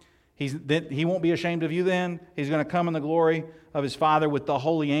now. He won't be ashamed of you then. He's going to come in the glory of his Father with the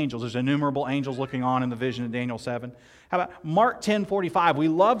holy angels. There's innumerable angels looking on in the vision of Daniel 7. How about Mark 10:45? We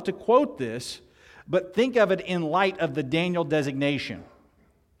love to quote this, but think of it in light of the Daniel designation.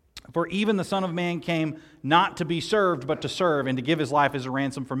 For even the Son of Man came not to be served, but to serve, and to give his life as a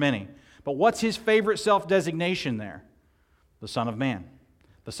ransom for many. But what's his favorite self-designation there? The Son of Man.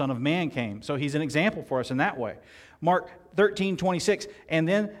 The Son of Man came. So he's an example for us in that way. Mark 13:26, and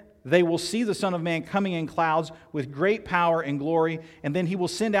then they will see the Son of Man coming in clouds with great power and glory, and then he will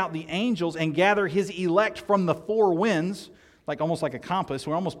send out the angels and gather his elect from the four winds, almost like a compass.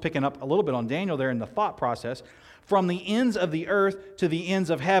 We're almost picking up a little bit on Daniel there in the thought process. From the ends of the earth to the ends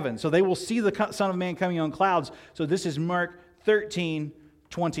of heaven. So they will see the Son of Man coming on clouds. So this is Mark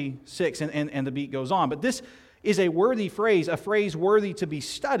 13:26, and the beat goes on. But this is a worthy phrase, a phrase worthy to be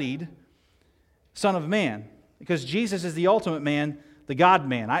studied, Son of Man, because Jesus is the ultimate man, the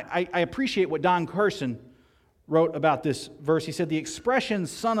God-man. I appreciate what Don Carson wrote about this verse. He said, the expression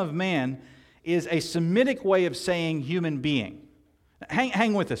Son of Man is a Semitic way of saying human being.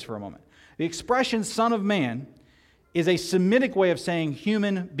 Hang with us for a moment. The expression Son of Man is a Semitic way of saying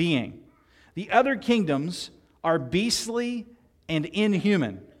human being. The other kingdoms are beastly and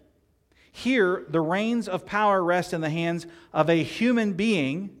inhuman. Here, the reins of power rest in the hands of a human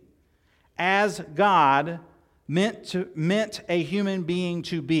being as God meant a human being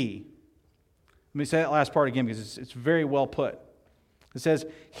to be. Let me say that last part again because it's very well put. It says,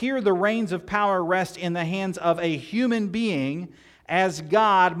 here the reins of power rest in the hands of a human being as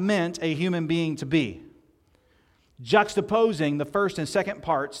God meant a human being to be. Juxtaposing the first and second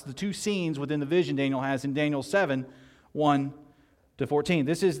parts, the two scenes within the vision Daniel has in Daniel 7, 1 to 14.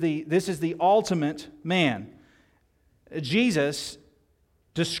 This is the ultimate man. Jesus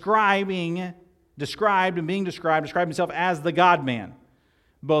described himself as the God-man,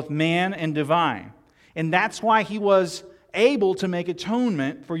 both man and divine. And that's why he was able to make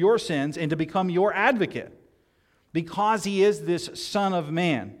atonement for your sins and to become your advocate, because he is this Son of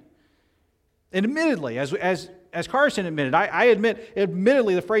Man. And admittedly, as Carson admitted, I admit,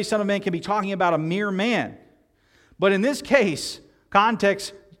 admittedly, the phrase Son of Man can be talking about a mere man. But in this case,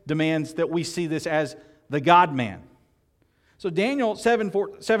 context demands that we see this as the God-man. So Daniel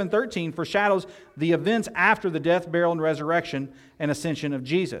 7:13 foreshadows the events after the death, burial, and resurrection and ascension of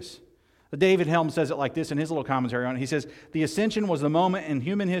Jesus. David Helm says it like this in his little commentary on it. He says, the ascension was the moment in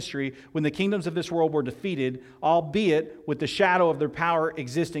human history when the kingdoms of this world were defeated, albeit with the shadow of their power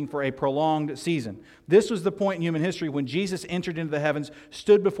existing for a prolonged season. This was the point in human history when Jesus entered into the heavens,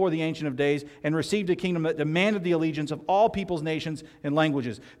 stood before the Ancient of Days, and received a kingdom that demanded the allegiance of all peoples, nations, and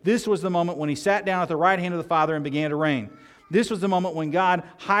languages. This was the moment when he sat down at the right hand of the Father and began to reign. This was the moment when God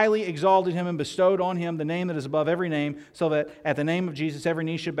highly exalted him and bestowed on him the name that is above every name, so that at the name of Jesus every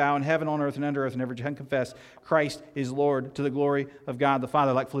knee should bow in heaven, on earth, and under earth, and every tongue confess Christ is Lord, to the glory of God the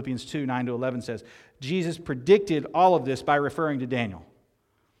Father, like Philippians 2, 9 to 11 says. Jesus predicted all of this by referring to Daniel.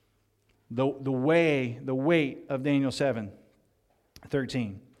 The weight of Daniel 7,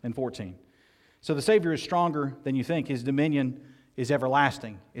 13 and 14. So the Savior is stronger than you think. His dominion is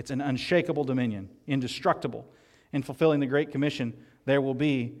everlasting. It's an unshakable dominion, indestructible. In fulfilling the Great Commission, there will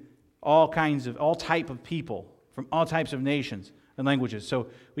be all type of people from all types of nations and languages. So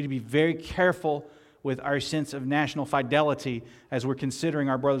we need to be very careful with our sense of national fidelity as we're considering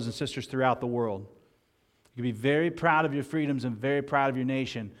our brothers and sisters throughout the world. You can be very proud of your freedoms and very proud of your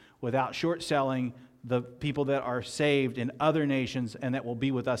nation without short-selling the people that are saved in other nations and that will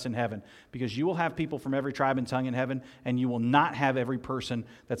be with us in heaven. Because you will have people from every tribe and tongue in heaven, and you will not have every person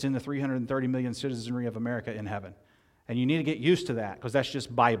that's in the 330 million citizenry of America in heaven. And you need to get used to that, because that's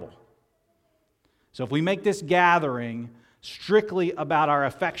just Bible. So if we make this gathering strictly about our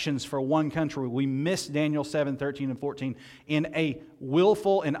affections for one country, we miss Daniel 7, 13, and 14 in a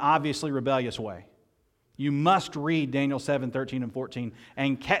willful and obviously rebellious way. You must read Daniel 7, 13, and 14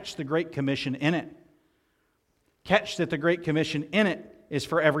 and catch the Great Commission in it. Catch that the Great Commission in it is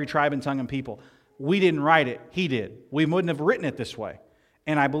for every tribe and tongue and people. We didn't write it. He did. We wouldn't have written it this way.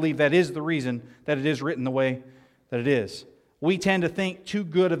 And I believe that is the reason that it is written the way that it is. We tend to think too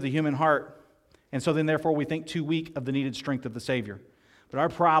good of the human heart, and so then therefore we think too weak of the needed strength of the Savior. But our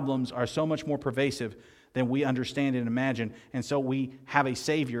problems are so much more pervasive than we understand and imagine, and so we have a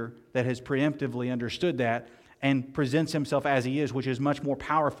Savior that has preemptively understood that and presents himself as he is, which is much more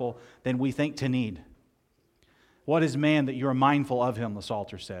powerful than we think to need. What is man that you are mindful of him, the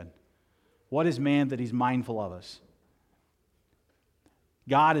Psalter said. What is man that he's mindful of us?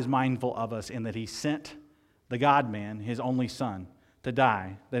 God is mindful of us in that he sent the God-man, his only Son, to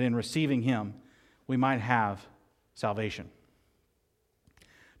die, that in receiving him we might have salvation.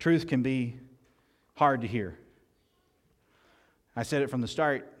 Truth can be hard to hear. I said it from the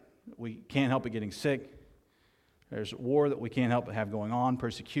start, we can't help but getting sick. There's war that we can't help but have going on,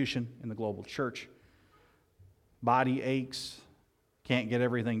 persecution in the global church, body aches, can't get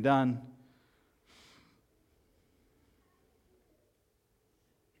everything done.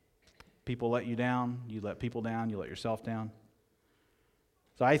 People let you down, you let people down, you let yourself down.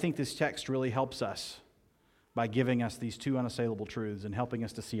 So I think this text really helps us by giving us these two unassailable truths and helping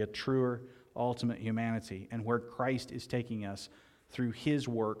us to see a truer, ultimate humanity and where Christ is taking us through His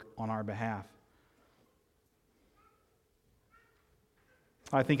work on our behalf.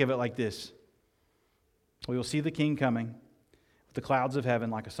 I think of it like this. We will see the King coming with the clouds of heaven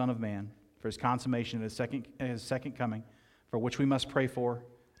like a Son of Man for His consummation at His second coming, for which we must pray for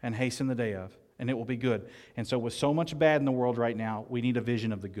and hasten the day of, and it will be good. And so with so much bad in the world right now, we need a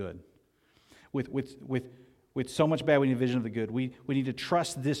vision of the good. With so much bad, we need a vision of the good. We need to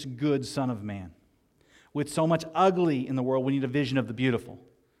trust this good Son of Man. With so much ugly in the world, we need a vision of the beautiful.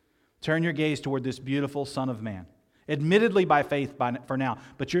 Turn your gaze toward this beautiful Son of Man. Admittedly by faith for now,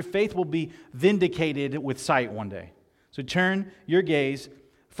 but your faith will be vindicated with sight one day. So turn your gaze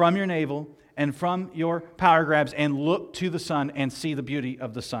from your navel and from your power grabs and look to the Son and see the beauty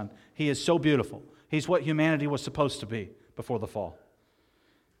of the Son. He is so beautiful. He's what humanity was supposed to be before the fall.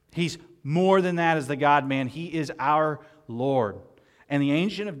 He's more than that as the God-man. He is our Lord. And the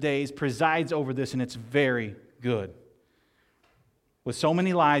Ancient of Days presides over this, and it's very good. With so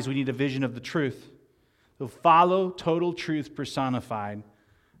many lies, we need a vision of the truth. So follow total truth personified,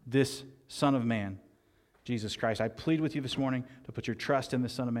 this Son of Man, Jesus Christ. I plead with you this morning to put your trust in the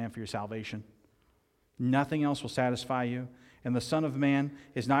Son of Man for your salvation. Nothing else will satisfy you. And the Son of Man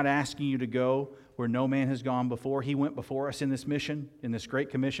is not asking you to go where no man has gone before. He went before us in this mission, in this great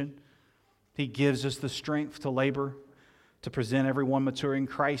commission. He gives us the strength to labor, to present everyone mature in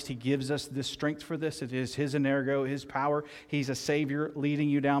Christ. He gives us this strength for this. It is His energo, His power. He's a Savior leading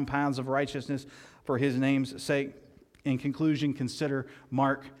you down paths of righteousness for His name's sake. In conclusion, consider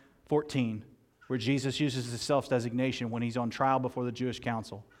Mark 14, where Jesus uses His self-designation when He's on trial before the Jewish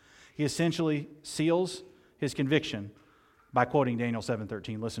council. He essentially seals His conviction by quoting Daniel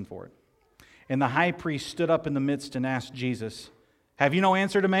 7:13. Listen for it. And the high priest stood up in the midst and asked Jesus, "Have you no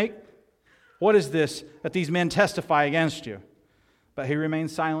answer to make? What is this that these men testify against you?" But He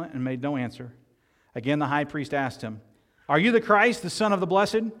remained silent and made no answer. Again the high priest asked Him, "Are you the Christ, the Son of the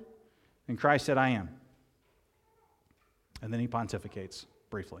Blessed?" And Christ said, "I am." And then He pontificates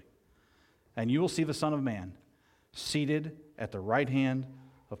briefly. "And you will see the Son of Man seated at the right hand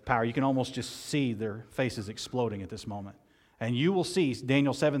of power." You can almost just see their faces exploding at this moment. And you will see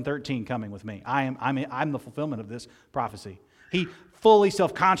Daniel 7:13 coming with me. I'm the fulfillment of this prophecy. He fully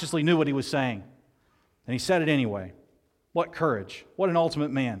self-consciously knew what he was saying. And he said it anyway. What courage. What an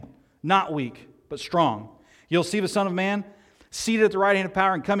ultimate man. Not weak, but strong. You'll see the Son of Man seated at the right hand of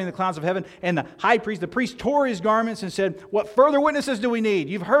power and coming in the clouds of heaven. And the priest tore his garments and said, "What further witnesses do we need?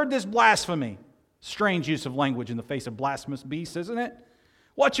 You've heard this blasphemy." Strange use of language in the face of blasphemous beasts, isn't it?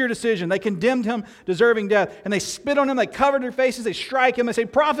 What's your decision? They condemned Him, deserving death. And they spit on Him, they covered their faces, they strike Him, they say,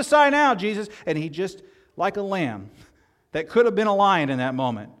 "Prophesy now, Jesus." And He just, like a lamb that could have been a lion in that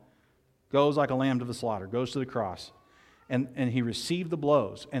moment, goes like a lamb to the slaughter, goes to the cross. And He received the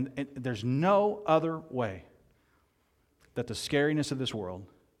blows. And there's no other way that the scariness of this world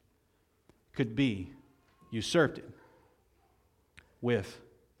could be usurped with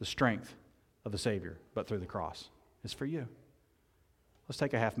the strength of the Savior, but through the cross. It's for you. Let's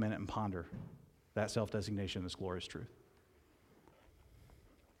take a half minute and ponder that self-designation, this glorious truth.